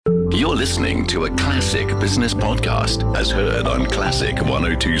You're listening to a classic business podcast as heard on Classic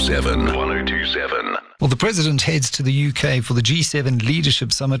 102.7. 102.7. Well, the President heads to the UK for the G7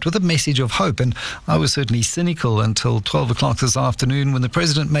 Leadership Summit with a message of hope. And I was certainly cynical until 12 o'clock this afternoon when the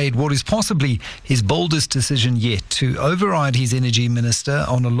President made what is possibly his boldest decision yet to override his energy minister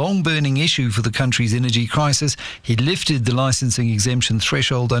on a long-burning issue for the country's energy crisis. He lifted the licensing exemption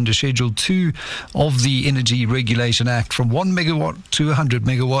threshold under Schedule 2 of the Energy Regulation Act from 1 megawatt to 100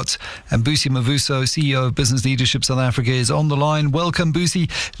 megawatts. And Busi Mavuso, CEO of Business Leadership South Africa, is on the line. Welcome, Busi.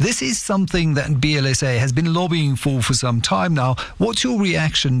 This is something that BLSA has been lobbying for some time now. What's your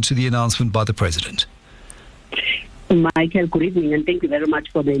reaction to the announcement by the President? Michael, good evening, and thank you very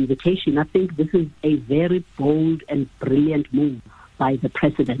much for the invitation. I think this is a very bold and brilliant move by the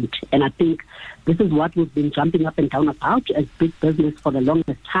President, and I think this is what we've been jumping up and down about as big business for the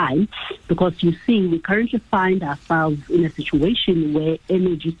longest time, because you see, we currently find ourselves in a situation where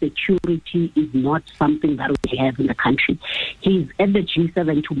energy security is not something that we have in the country. He's at the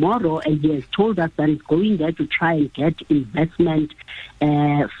G7 tomorrow, and he has told us that he's going there to try and get investment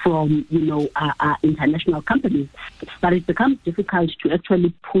from, our international companies. But it becomes difficult to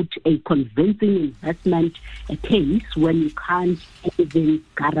actually put a convincing investment case when you can't even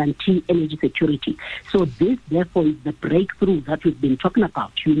guarantee energy security. So this, therefore, is the breakthrough that we've been talking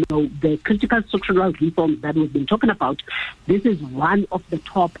about. The critical structural reforms that we've been talking about, this is one of the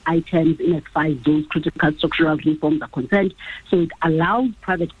top items in as far as those critical structural reforms are concerned. So it allows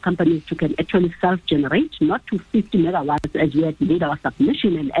private companies to can actually self-generate, not to 50 megawatts as we had made our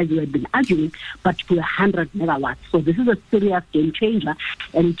submission and as we had been arguing, but to 100 megawatts. So this is a serious game changer,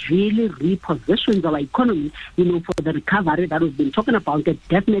 and it really repositions our economy, for the recovery that we've been talking about, and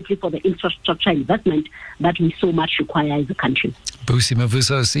definitely for the infrastructure investment that we so much require as a country. Busi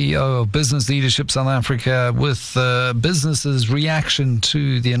Mavuso, CEO of Business Leadership South Africa, with businesses' reaction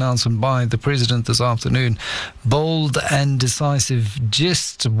to the announcement by the President this afternoon. Bold and decisive,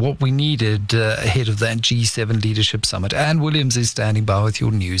 just what we needed ahead of that G7 Leadership Summit. Anne Williams is standing by with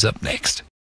your news up next.